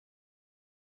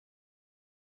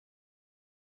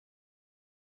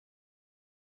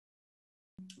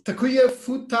Takuya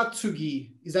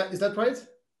Futatsugi. Is that right?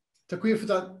 Takuya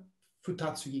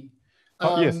Futatsugi.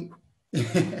 Yes.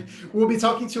 Will be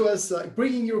talking to us,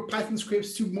 bringing your Python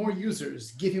scripts to more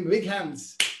users. Give him big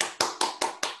hands.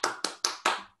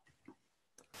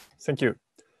 Thank you.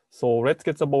 So let's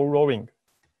get the ball rolling.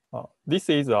 This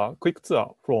is a quick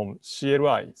tour from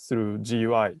CLI through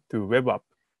GUI to web app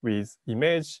with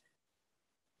image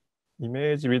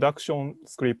reduction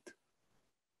script.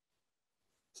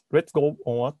 Let's go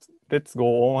on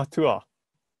a tour.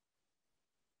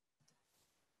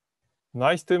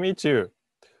 Nice to meet you.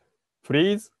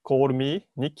 Please call me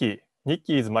Nikki.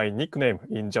 Nikki is my nickname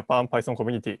in Japan Python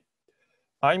community.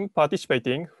 I'm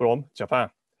participating from Japan.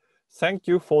 Thank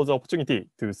you for the opportunity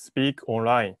to speak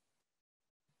online.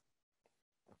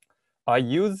 I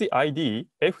use the ID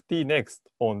ftnext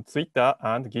on Twitter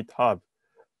and GitHub.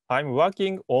 I'm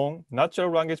working on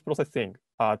natural language processing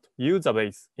at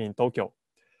Userbase in Tokyo.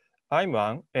 I'm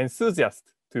an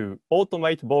enthusiast to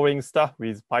automate boring stuff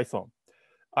with Python.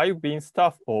 I've been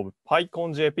staff of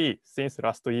PyConJP since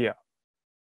last year.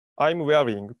 I'm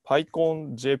wearing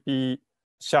PyConJP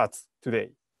shirts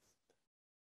today.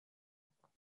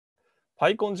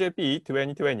 PyConJP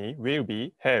 2020 will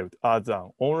be held as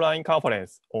an online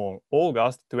conference on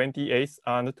August 28th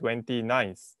and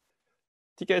 29th.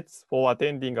 Tickets for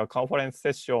attending a conference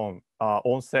session are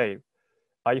on sale.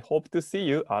 I hope to see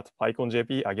you at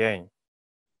PyConJP again.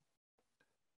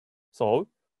 So,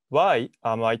 why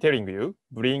am I telling you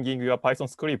bringing your Python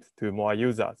script to more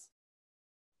users?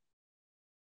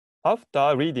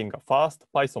 After reading a first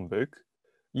Python book,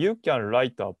 you can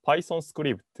write a Python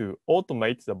script to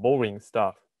automate the boring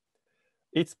stuff.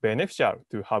 It's beneficial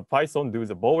to have Python do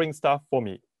the boring stuff for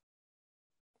me.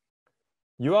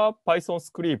 Your Python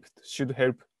script should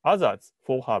help others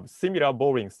for have similar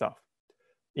boring stuff.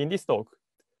 In this talk,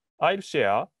 I'll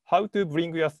share how to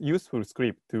bring your useful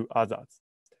script to others.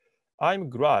 I'm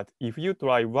glad if you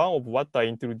try one of what I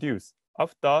introduced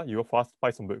after your first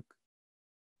Python book.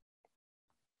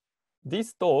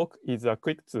 This talk is a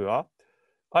quick tour.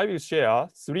 I will share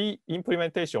 3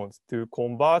 implementations to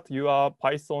convert your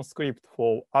Python script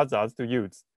for others to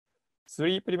use.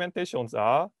 3 implementations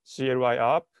are CLI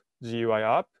app, GUI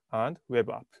app, and web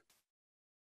app.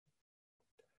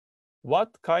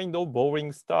 What kind of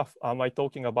boring stuff am I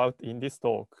talking about in this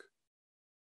talk?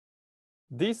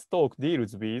 This talk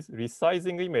deals with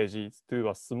resizing images to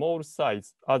a small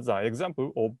size as an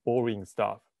example of boring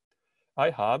stuff.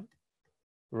 I have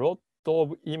a lot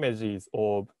of images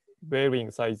of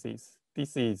varying sizes.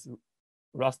 This is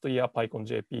last year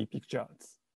PyConJP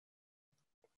pictures.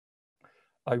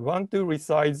 I want to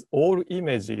resize all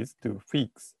images to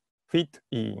fit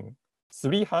in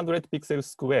 300 pixels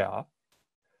square,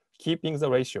 keeping the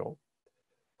ratio.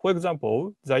 For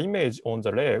example, the image on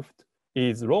the left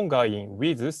is longer in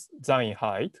width than in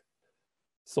height.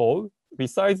 So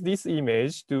resize this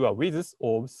image to a width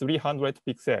of 300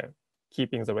 pixels,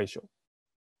 keeping the ratio.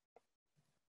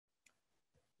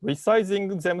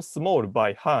 Resizing them small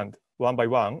by hand, one by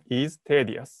one, is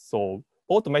tedious, so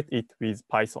automate it with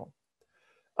Python.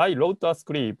 I wrote a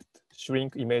script,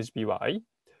 shrink image py,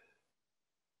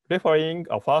 referring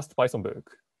a first Python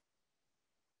book.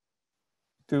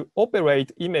 To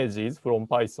operate images from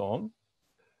Python,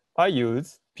 I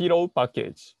use pillow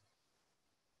package.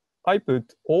 I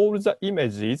put all the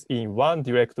images in one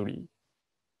directory.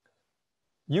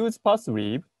 Use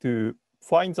pathlib to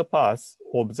find the path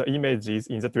of the images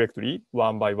in the directory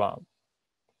one by one.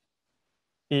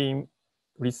 In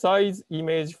resize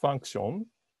image function,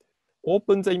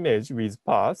 open the image with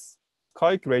path,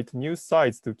 calculate new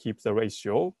size to keep the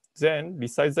ratio, then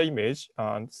resize the image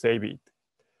and save it.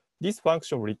 This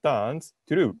function returns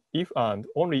true if and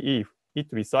only if it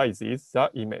resizes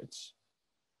the image.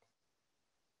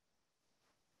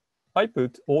 I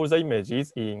put all the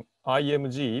images in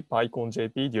img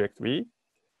pyconjp directory.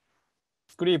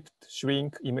 Script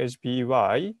shrink image py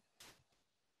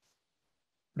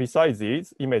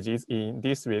resizes images in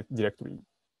this directory.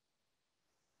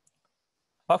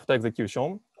 After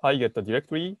execution, I get a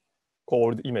directory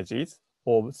called images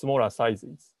of smaller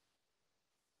sizes.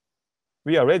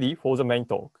 We are ready for the main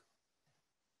talk.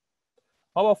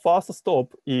 Our first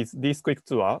stop is this quick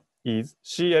tour is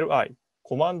CLI,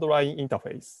 command line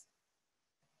interface.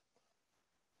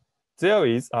 There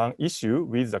is an issue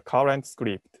with the current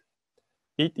script.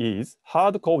 It is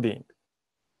hard coding.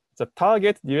 The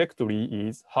target directory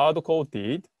is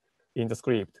hard-coded in the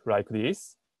script like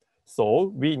this.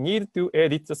 So we need to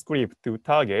edit the script to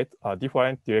target a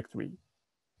different directory.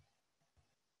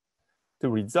 To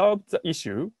resolve the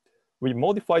issue, we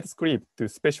modify the script to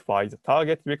specify the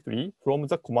target directory from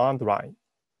the command line.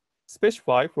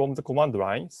 specify from the command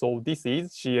line. So this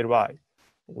is CLI,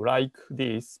 like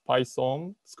this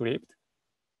Python script,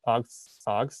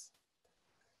 args.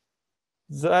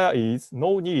 There is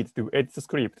no need to edit the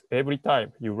script every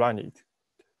time you run it.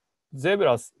 There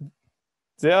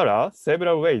are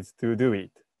several ways to do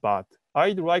it, but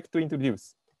I'd like to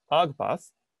introduce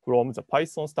argpath from the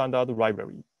Python standard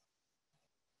library.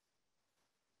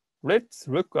 Let's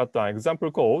look at an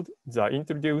example code that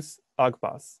introduces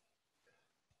argpath.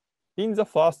 In the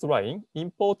first line,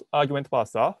 import argument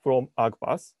parser from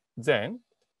argpath, then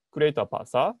create a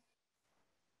parser,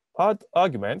 add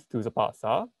argument to the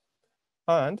parser,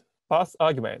 and pass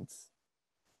arguments.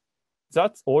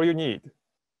 That's all you need.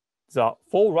 The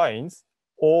 4 lines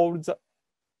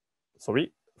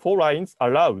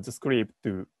allow the script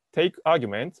to take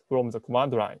arguments from the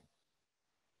command line.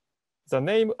 The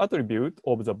name attribute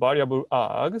of the variable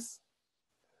args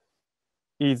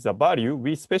is the value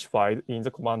we specified in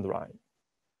the command line.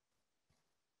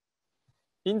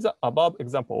 In the above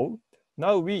example,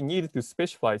 now we need to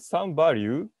specify some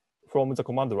value from the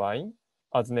command line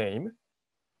as name.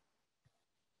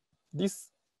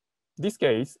 This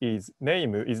case is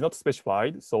name is not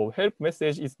specified, so help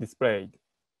message is displayed.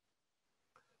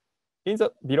 In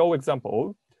the below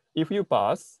example, if you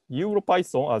pass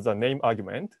EuroPython as a name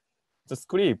argument, the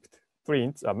script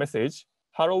prints a message,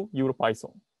 hello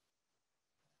EuroPython.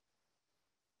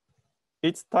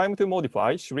 It's time to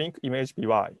modify shrink image py.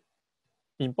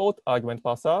 Import argument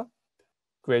parser,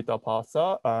 create a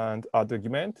parser and add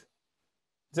argument,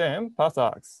 then pass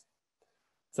args.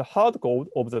 The hard code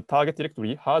of the target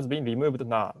directory has been removed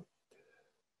now.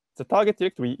 The target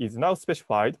directory is now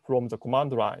specified from the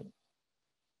command line.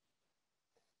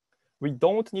 We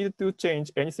don't need to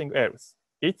change anything else.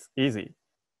 It's easy.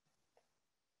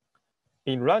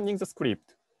 In running the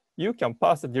script, you can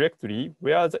pass the directory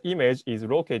where the image is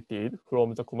located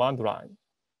from the command line,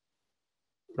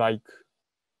 like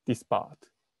this part.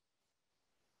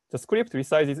 The script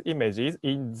resizes images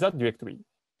in that directory.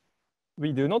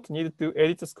 We do not need to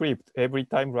edit the script every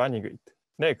time running it.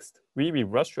 Next, we will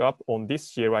brush up on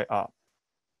this CLI app.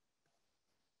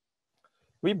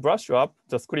 We brush up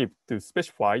the script to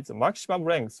specify the maximum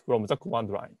length from the command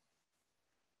line.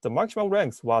 The maximum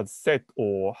length was set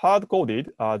or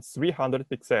hard-coded as 300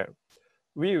 pixels.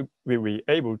 We will be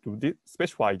able to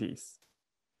specify this.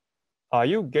 Are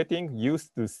you getting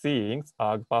used to seeing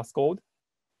argpath code?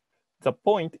 The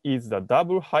point is the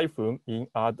double hyphen in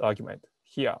add argument.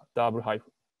 Here, double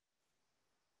hyphen.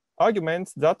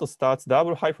 Arguments that start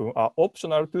double hyphen are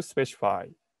optional to specify.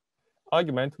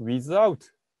 Arguments without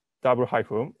double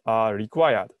hyphen are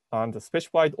required, and the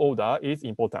specified order is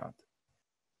important.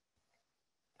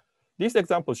 This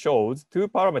example shows 2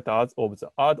 parameters of the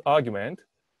add argument.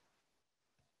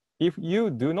 If you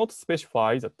do not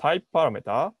specify the type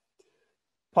parameter,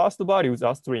 passed values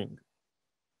are string.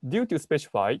 Due to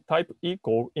specify type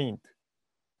equal int,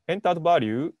 entered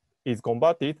value is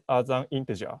converted as an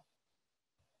integer.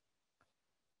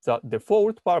 The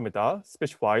default parameter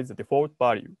specifies the default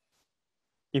value.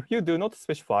 If you do not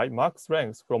specify max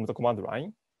length from the command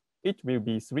line, it will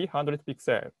be 300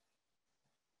 pixels.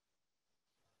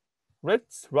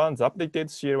 Let's run the updated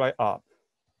CLI app.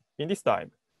 In this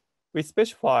time, we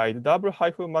specified double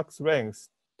hyphen max length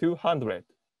 200.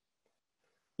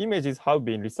 Images have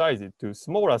been resized to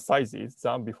smaller sizes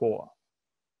than before.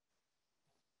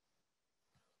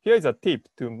 Here is a tip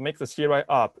to make the CLI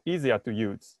app easier to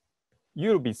use.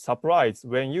 You'll be surprised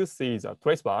when you see the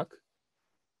traceback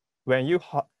when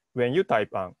you type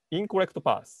an incorrect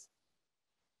path.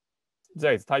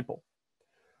 There is typo.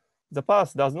 The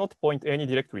path does not point any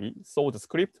directory, so the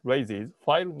script raises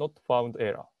file not found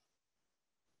error.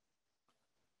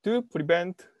 To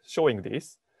prevent showing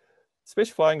this,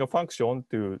 specifying a function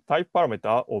to type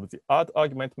parameter of the add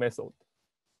argument method.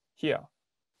 Here,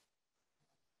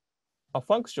 a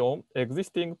function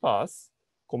existing path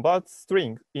converts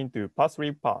string into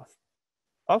path-free path.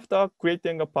 After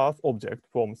creating a path object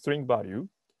from string value,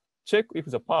 check if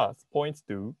the path points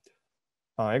to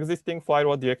an existing file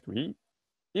or directory.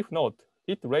 If not,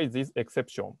 it raises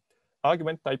exception,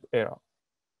 argument type error.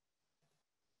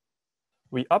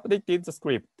 We updated the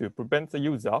script to prevent the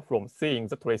user from seeing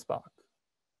the traceback.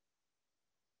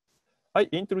 I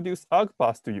introduced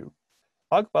argpath to you.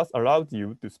 Argpath allows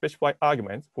you to specify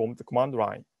arguments from the command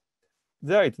line.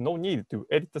 There is no need to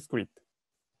edit the script.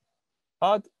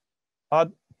 Add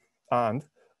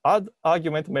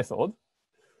argument method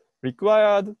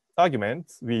required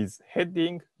arguments with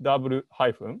heading double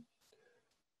hyphen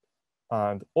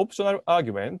and optional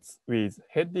arguments with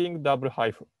heading double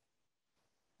hyphen.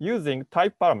 using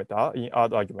type parameter in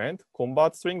add argument,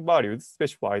 convert string values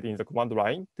specified in the command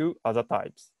line to other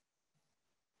types.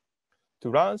 To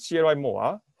learn CLI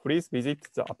more, please visit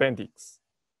the appendix.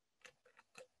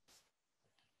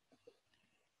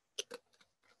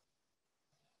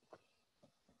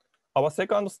 Our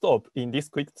second stop in this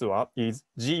quick tour is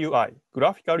GUI,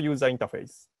 Graphical User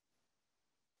Interface.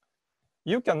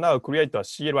 You can now create a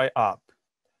CLI app.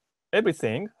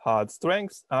 Everything has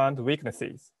strengths and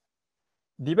weaknesses.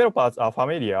 Developers are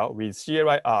familiar with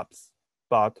CLI apps,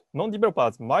 but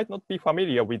non-developers might not be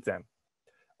familiar with them.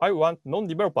 I want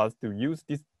non-developers to use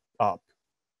this app.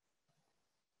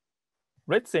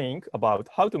 Let's think about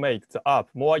how to make the app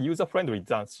more user-friendly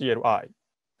than CLI.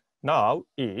 Now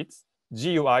it's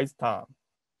GUI's turn.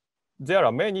 There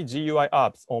are many GUI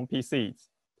apps on PCs.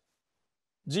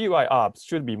 GUI apps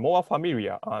should be more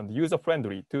familiar and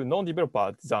user-friendly to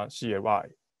non-developers than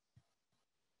CLI.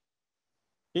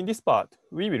 In this part,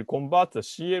 we will convert the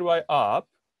CLI app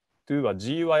to a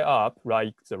GUI app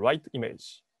like the right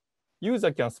image.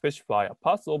 User can specify a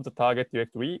path of the target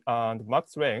directory and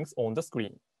max length on the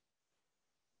screen.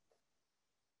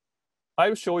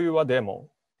 I'll show you a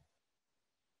demo.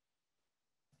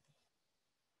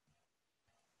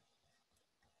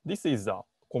 This is a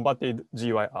converted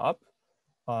GUI app,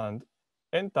 and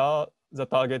enter the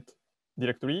target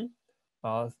directory,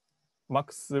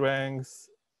 max length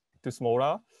to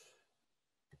smaller,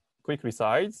 quick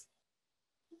resize,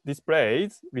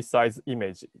 displays resize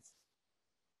images.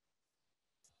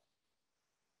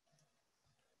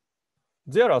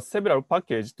 There are several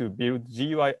packages to build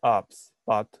GUI apps,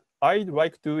 but I'd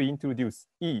like to introduce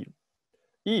EEL.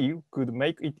 EEL could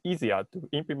make it easier to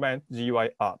implement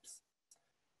GUI apps.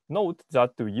 Note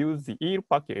that to use the EEL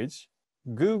package,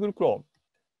 Google Chrome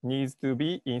needs to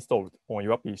be installed on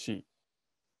your PC.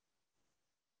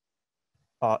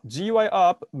 A GUI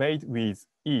app made with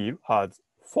EEL has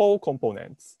 4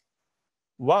 components.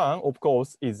 One, of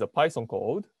course, is the Python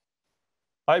code.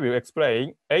 I will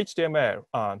explain HTML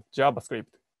and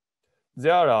JavaScript.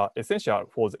 They are essential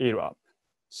for the EEL app.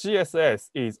 CSS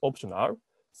is optional,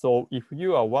 so if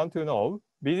you want to know,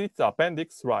 visit the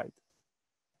appendix slide.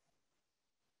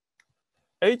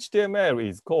 HTML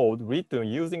is code written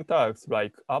using tags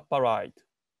like upper right.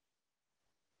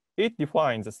 It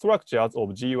defines the structures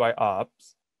of GUI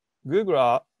apps.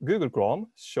 Google Chrome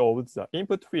shows the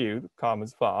input field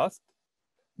comes first,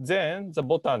 then the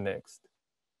button next.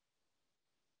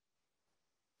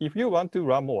 If you want to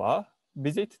learn more,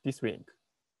 visit this link.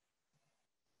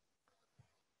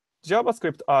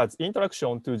 JavaScript adds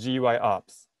interaction to GUI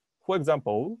apps. For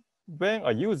example, when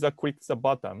a user clicks the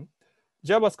button,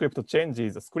 JavaScript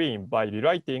changes the screen by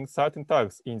rewriting certain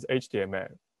tags in the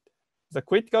HTML. The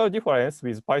critical difference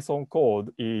with Python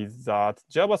code is that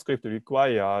JavaScript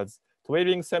requires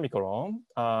trailing semicolon,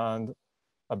 and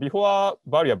before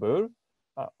variable,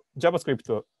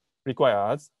 JavaScript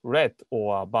requires let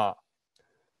or bar.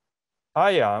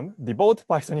 I am devout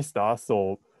Pythonista,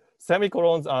 so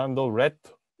semicolons and let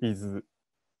is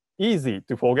easy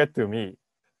to forget to me,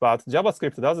 but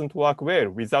JavaScript doesn't work well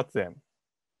without them.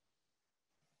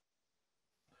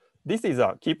 This is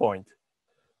a key point.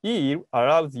 EEL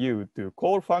allows you to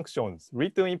call functions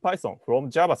written in Python from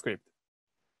JavaScript.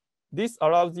 This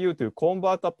allows you to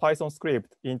convert a Python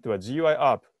script into a GUI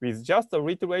app with just a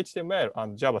little HTML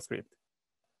and JavaScript.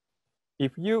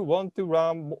 If you want to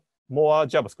learn more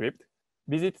JavaScript,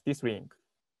 visit this link.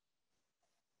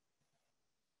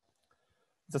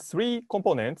 The 3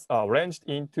 components are arranged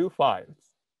in 2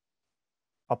 files,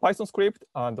 a Python script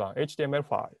and an HTML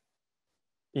file.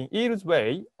 In EEL's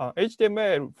way, an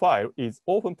HTML file is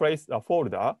often placed in a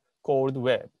folder called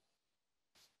web.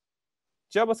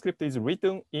 JavaScript is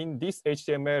written in this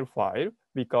HTML file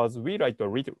because we write a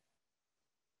little.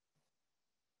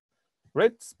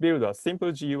 Let's build a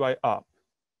simple GUI app.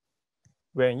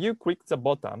 When you click the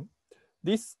button,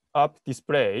 this app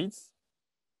displays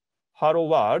hello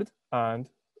world and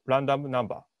random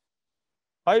number.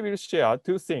 I will share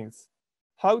 2 things: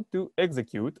 how to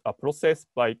execute a process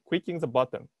by clicking the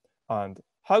button and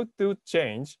how to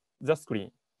change the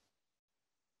screen.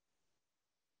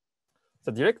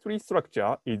 The directory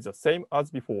structure is the same as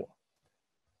before.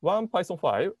 1 Python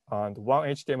file and 1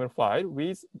 HTML file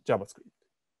with JavaScript.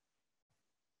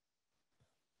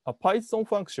 A Python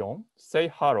function,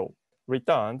 say hello,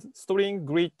 returns string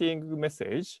greeting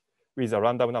message with a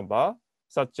random number,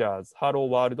 such as hello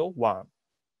world 1.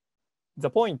 The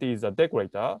point is a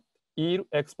decorator, EEL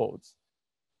exports.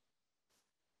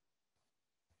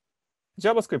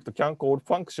 JavaScript can call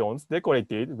functions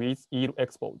decorated with EEL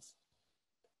exports.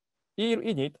 EEL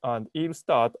init and EEL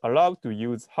start allow to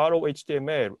use hello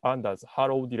HTML under the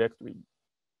hello directory.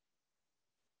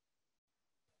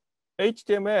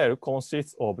 HTML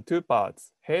consists of two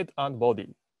parts, head and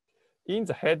body. In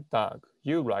the head tag,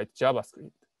 you write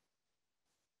JavaScript.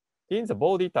 In the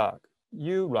body tag,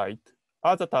 you write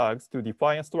other tags to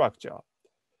define a structure.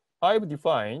 I've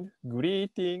defined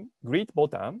greet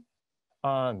button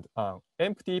and an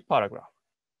empty paragraph.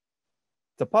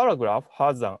 The paragraph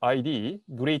has an ID,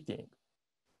 greeting.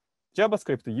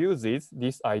 JavaScript uses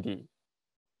this ID.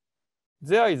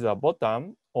 There is a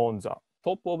button on the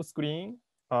top of the screen,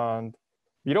 and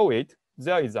below it,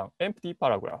 there is an empty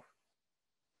paragraph.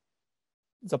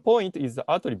 The point is the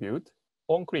attribute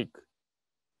onClick.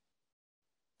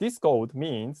 This code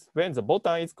means when the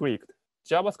button is clicked,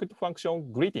 JavaScript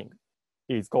function greeting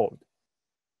is called.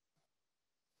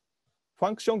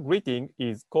 Function greeting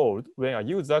is called when a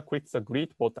user clicks the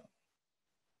greet button.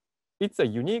 It's a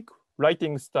unique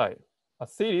writing style, a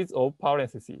series of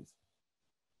parentheses.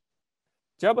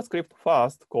 JavaScript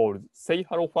first calls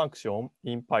sayHello function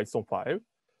in Python file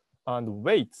and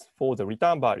waits for the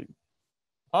return value.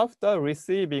 After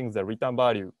receiving the return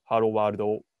value, hello world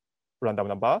or random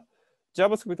number,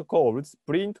 JavaScript calls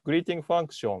print greeting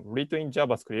function written in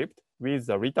JavaScript with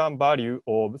the return value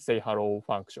of sayHello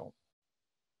function.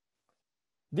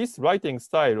 This writing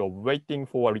style of waiting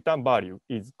for a return value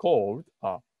is called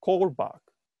a callback.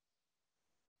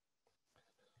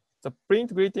 The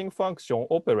print greeting function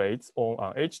operates on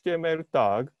an HTML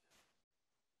tag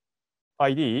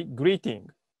ID greeting.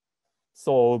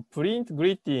 So print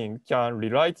greeting can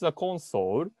rewrite the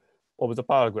console of the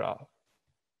paragraph.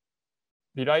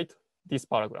 Rewrite this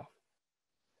paragraph.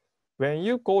 When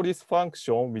you call this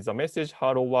function with the message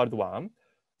hello world 1,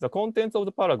 the contents of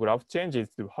the paragraph changes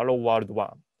to hello world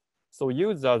 1. So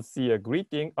users see a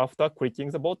greeting after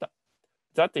clicking the button.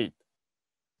 That's it.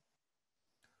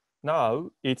 Now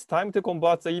it's time to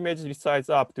convert the image resize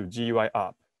app to GUI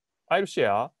app. I'll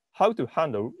share how to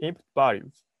handle input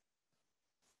values.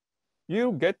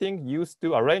 You're getting used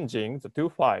to arranging the two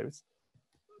files,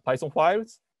 Python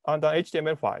files and an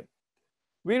HTML file.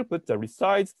 We'll put the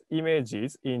resized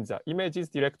images in the images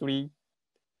directory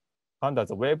under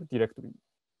the web directory.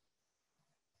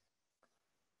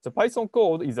 The Python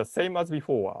code is the same as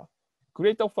before.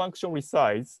 Create a function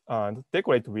resize and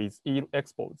decorate with EL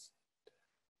exports.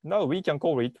 Now we can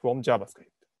call it from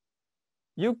JavaScript.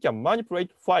 You can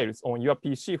manipulate files on your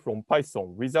PC from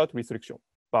Python without restriction,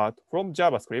 but from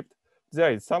JavaScript,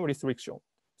 there is some restriction.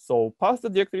 So pass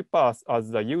the directory path as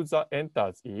the user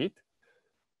enters it,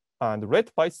 and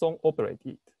let Python operate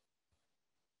it.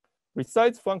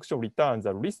 Resize function returns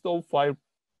a list of file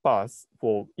paths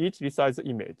for each resized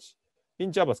image.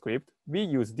 In JavaScript, we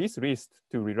use this list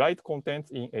to rewrite contents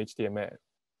in HTML.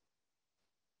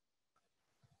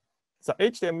 The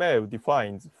HTML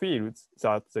defines fields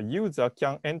that the user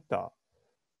can enter.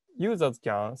 Users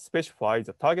can specify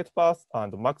the target path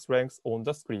and max length on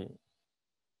the screen.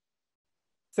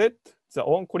 Set the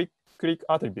onClick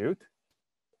attribute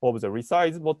of the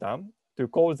resize button to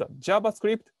call the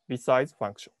JavaScript resize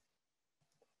function.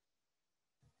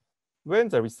 When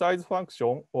the resize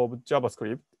function of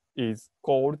JavaScript is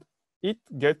called, it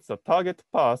gets the target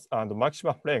path and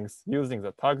maximum length using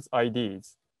the tags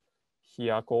IDs.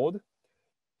 Here code.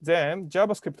 Then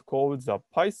JavaScript calls the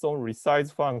Python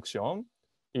resize function,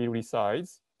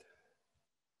 resize,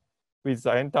 with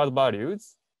the entered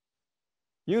values.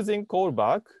 Using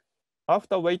callback,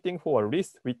 after waiting for a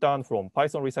list returned from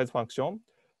Python resize function,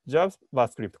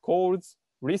 JavaScript calls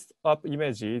list up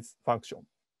images function.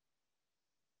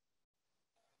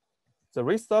 The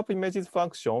list up images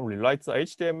function rewrites the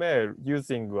HTML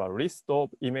using a list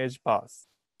of image paths.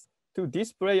 To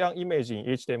display an image in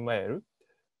HTML,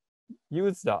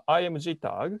 use the img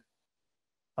tag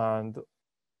and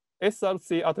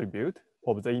src attribute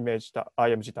of the image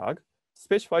img tag,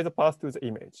 specify the path to the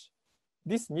image.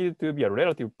 This needed to be a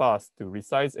relative path to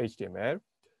resize HTML,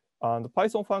 and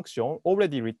Python function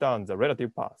already returns the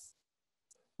relative path.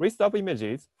 List up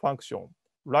images function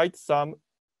writes some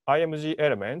img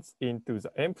elements into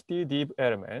the empty div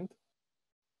element.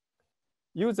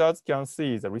 Users can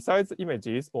see the resized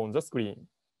images on the screen.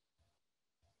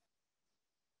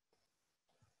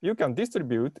 You can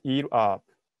distribute EL app,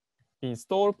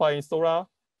 install PyInstaller,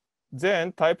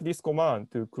 then type this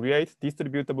command to create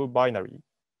distributable binary.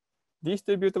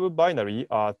 Distributable binary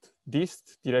at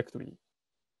dist directory.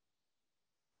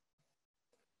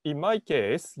 In my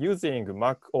case, using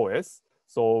Mac OS,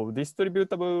 so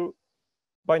distributable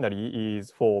binary is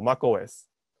for Mac OS.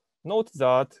 Note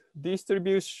that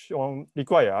distribution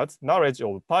requires knowledge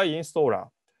of PyInstaller.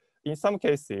 In some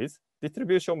cases,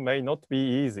 distribution may not be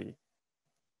easy.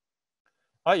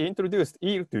 I introduced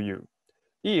EL to you.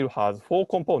 EL has 4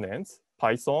 components: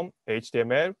 Python,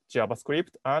 HTML,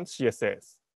 JavaScript, and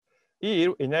CSS.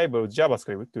 EEL enables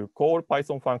JavaScript to call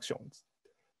Python functions.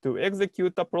 To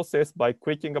execute a process by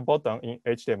clicking a button in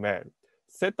HTML,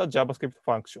 set a JavaScript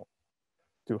function.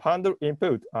 To handle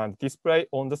input and display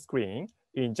on the screen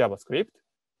in JavaScript,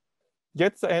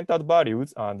 get the entered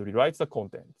values and rewrite the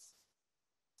contents.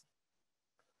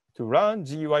 To learn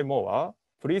GUI more,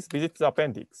 please visit the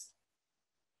appendix.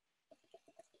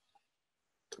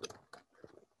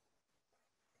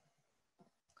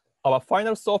 Our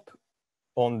final stop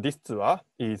on this tour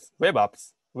is web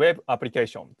apps, web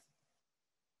applications.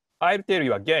 I'll tell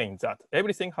you again that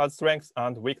everything has strengths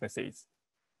and weaknesses.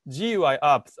 GUI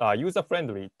apps are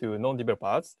user-friendly to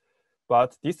non-developers,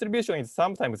 but distribution is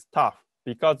sometimes tough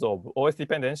because of OS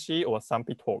dependency or some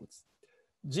pitfalls.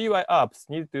 GUI apps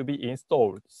need to be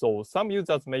installed, so some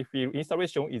users may feel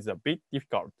installation is a bit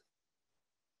difficult.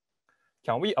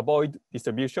 Can we avoid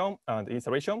distribution and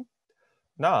installation?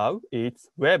 Now it's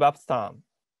web apps time.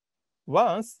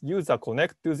 Once users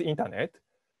connect to the internet,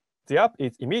 the app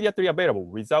is immediately available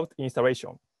without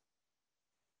installation.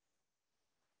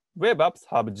 Web apps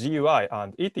have GUI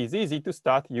and it is easy to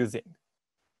start using.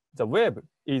 The web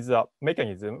is a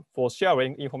mechanism for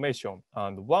sharing information,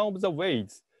 and one of the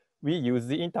ways we use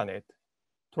the internet.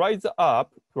 Try the app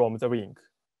from the link.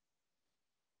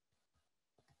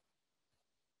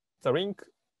 The link,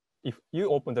 if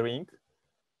you open the link,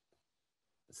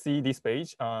 see this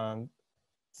page and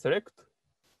select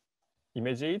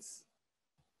images.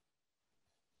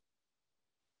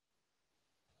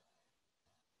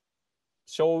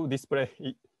 Show display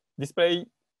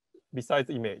besides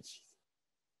image.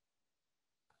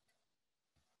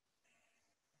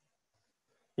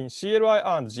 In CLI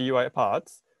and GUI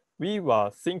parts, we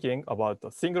were thinking about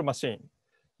a single machine.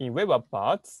 In web app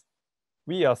parts,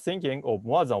 we are thinking of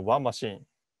more than one machine.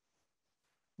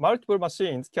 Multiple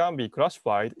machines can be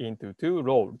classified into two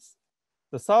roles.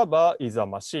 The server is a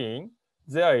machine.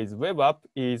 There is web app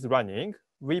is running.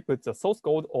 We put the source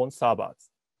code on servers.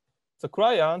 The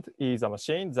client is a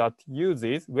machine that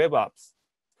uses web apps.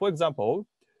 For example,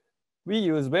 we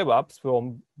use web apps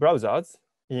from browsers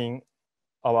in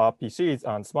our PCs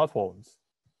and smartphones.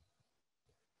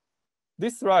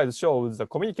 This slide shows the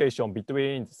communication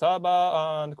between the server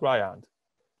and client.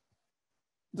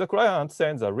 The client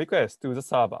sends a request to the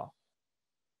server.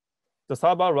 The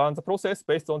server runs the process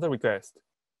based on the request.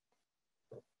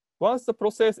 Once the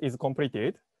process is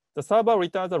completed, the server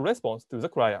returns a response to the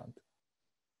client.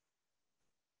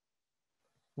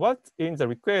 What's in the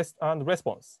request and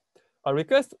response? A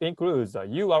request includes a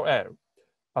URL,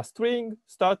 a string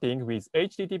starting with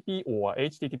HTTP or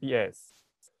HTTPS.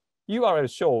 URL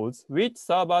shows which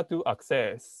server to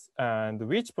access and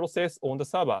which process on the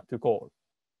server to call.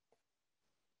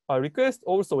 A request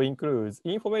also includes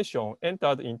information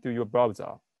entered into your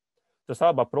browser. The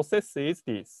server processes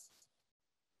this.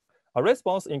 A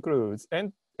response includes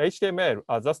HTML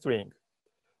as a string.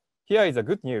 Here is the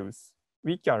good news.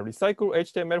 We can recycle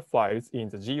HTML files in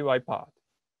the GUI part.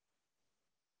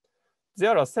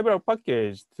 There are several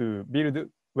packages to build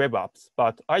web apps,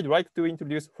 but I'd like to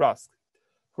introduce Flask.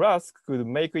 Flask could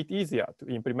make it easier to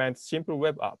implement simple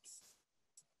web apps.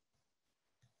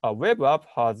 A web app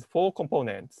has 4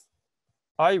 components.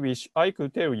 I wish I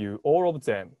could tell you all of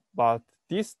them, but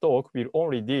this talk will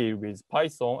only deal with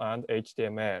Python and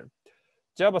HTML.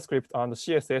 JavaScript and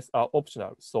CSS are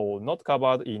optional, so not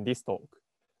covered in this talk.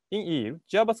 In EEL,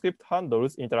 JavaScript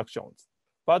handles interactions,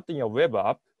 but in a web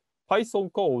app,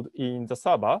 Python code in the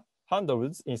server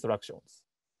handles instructions.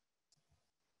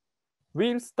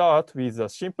 We'll start with a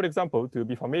simple example to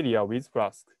be familiar with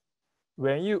Flask.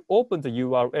 When you open the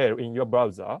URL in your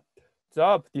browser, the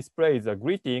app displays a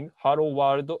greeting, hello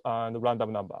world, and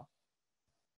random number.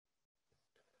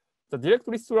 The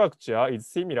directory structure is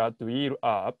similar to EEL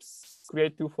apps.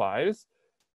 Create 2 files,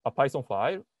 a Python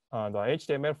file and an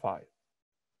HTML file.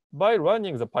 By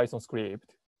running the Python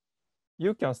script,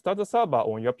 you can start the server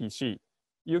on your PC.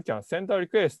 You can send a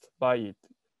request by it.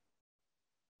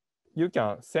 You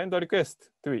can send a request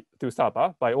to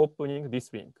server by opening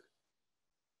this link.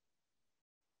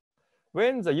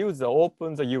 When the user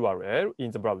opens the URL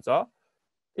in the browser,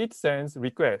 it sends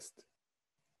request.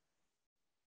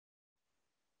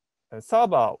 The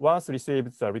server once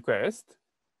receives the request,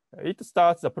 it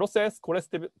starts the process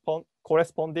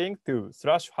corresponding to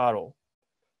 /hello.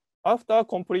 After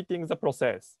completing the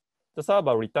process, the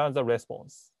server returns a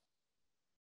response.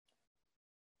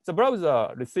 The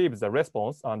browser receives the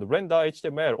response and renders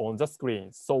HTML on the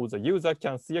screen so the user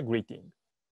can see a greeting.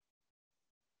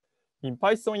 In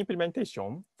Python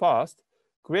implementation, first,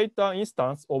 create an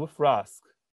instance of Flask.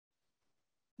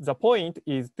 The point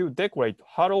is to decorate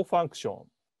hello function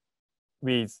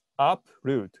with app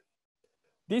root.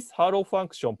 This hello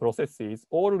function processes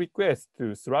all requests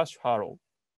to /hello.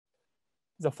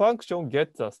 The function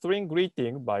gets a string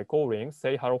greeting by calling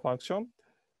say hello function.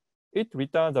 It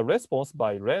returns a response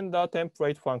by render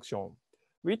template function,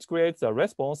 which creates a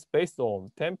response based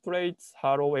on templates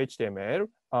hello HTML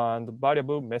and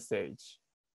variable message.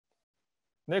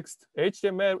 Next,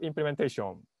 HTML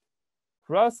implementation.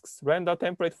 Flask's render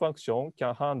template function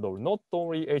can handle not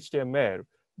only HTML,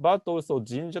 but also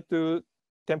Jinja2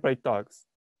 template tags.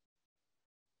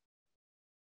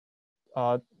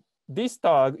 This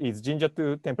tag is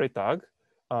Jinja2 template tag,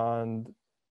 and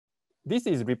this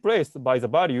is replaced by the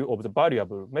value of the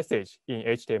variable message in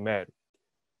HTML.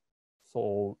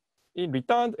 So in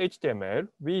returned HTML,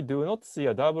 we do not see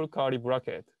a double curly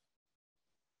bracket.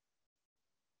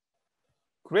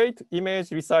 Create image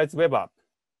resize web app.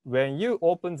 When you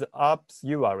open the app's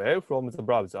URL from the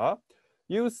browser,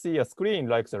 you see a screen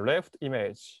like the left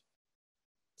image.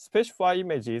 Specify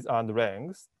images and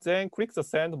lengths, then click the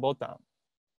send button.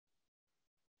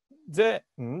 Then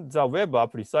the web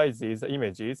app resizes the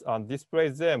images and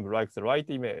displays them like the right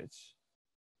image.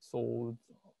 So,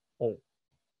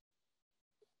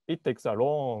 it takes a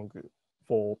long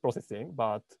for processing,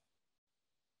 but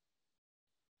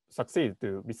succeeds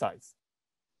to resize.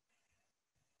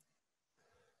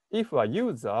 If a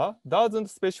user doesn't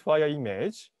specify an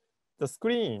image, the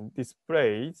screen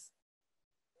displays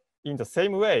in the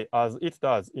same way as it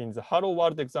does in the hello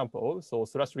world example. So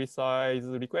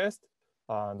 /resize request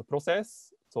and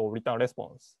process, so return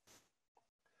response.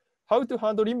 How to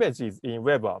handle images in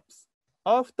web apps?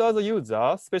 After the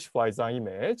user specifies an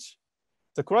image,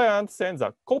 the client sends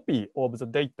a copy of the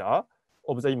data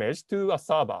of the image to a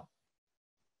server.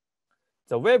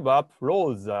 The web app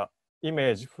loads the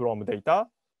image from data,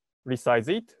 resize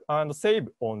it, and save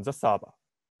on the server.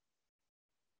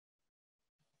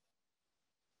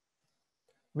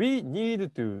 We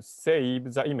need to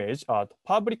save the image at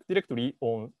public directory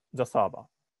on the server.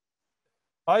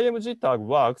 img tag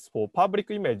works for public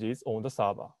images on the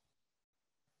server.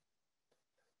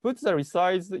 Put the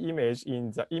resized image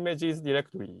in the images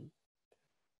directory.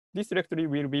 This directory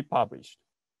will be published.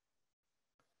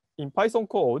 In Python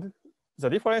code, the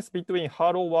difference between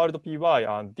hello world py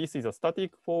and this is a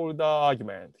static folder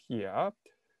argument here.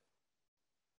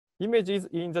 Images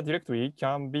in the directory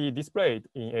can be displayed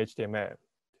in HTML.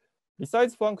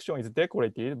 Resize function is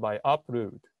decorated by app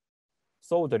root.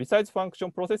 So the resize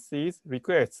function processes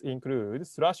requests include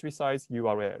 /resize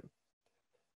URL.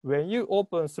 When you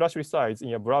open /resize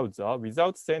in a browser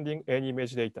without sending any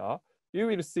image data, you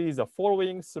will see the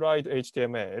following slide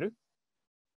HTML.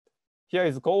 Here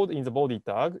is code in the body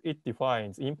tag. It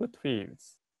defines input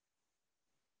fields.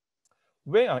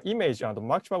 When an image and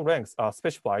maximum length are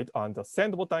specified and the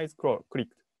send button is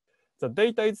clicked, the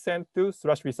data is sent to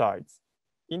 /resize.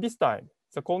 In this time,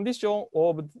 the condition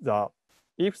of the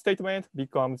if statement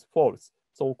becomes false.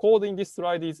 So code in this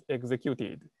slide is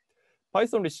executed.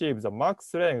 Python receives the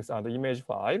max length and image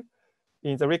file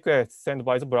in the request sent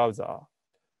by the browser.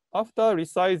 After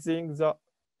resizing the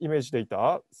image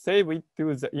data, save it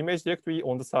to the image directory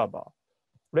on the server.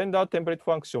 Render template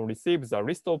function receives a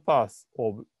list of paths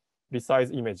of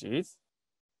resized images.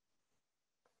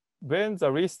 When the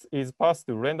list is passed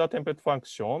to render template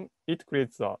function, it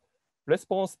creates a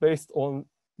response based on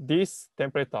these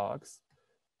template tags.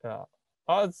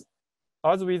 As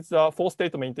with the for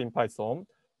statement in Python,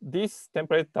 this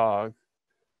template tag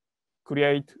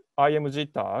create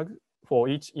img tag for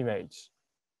each image.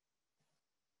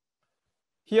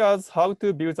 Here's how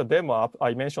to build the demo app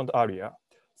I mentioned earlier.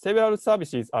 Several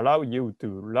services allow you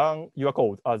to run your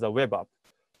code as a web app.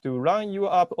 To run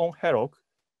your app on Heroku,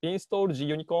 install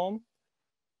gUnicorn,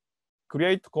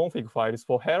 create config files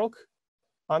for Heroku,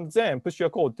 and then push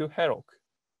your code to Heroku.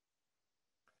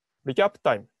 Recap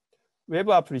time. Web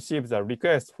app receives a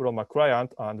request from a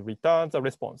client and returns a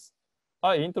response.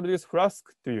 I introduce Flask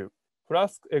to you.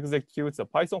 Flask executes a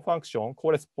Python function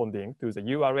corresponding to the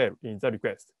URL in the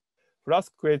request.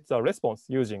 Flask creates a response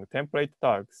using template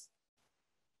tags.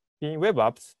 In web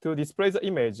apps, to display the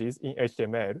images in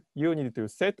HTML, you need to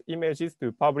set images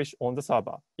to publish on the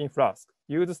server. In Flask,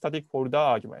 use static folder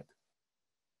argument.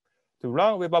 To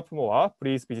run web app more,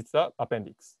 please visit the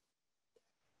appendix.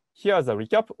 Here's a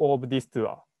recap of this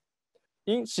tour.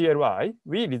 In CLI,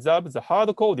 we reserve the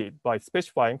hard coded by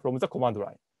specifying from the command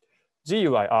line.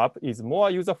 GUI app is more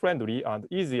user-friendly and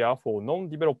easier for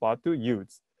non-developer to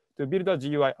use. To build a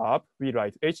GUI app, we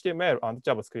write HTML and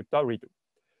JavaScript are written.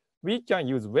 We can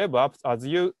use web apps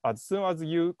as soon as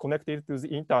you connected to the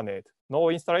internet. No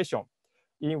installation.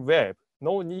 In web,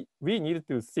 we need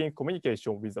to sync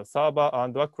communication with a server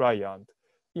and a client.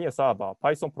 In a server,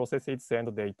 Python processes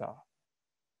send data.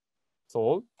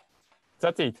 So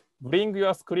that's it. Bring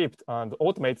your script and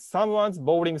automate someone's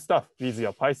boring stuff with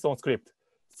your Python script.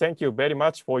 Thank you very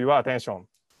much for your attention.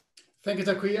 Thank you,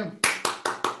 Takuya.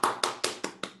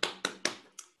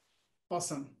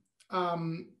 Awesome.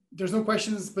 There's no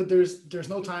questions, but there's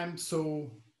no time,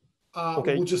 so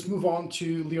Okay. we'll just move on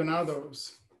to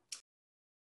Leonardo's.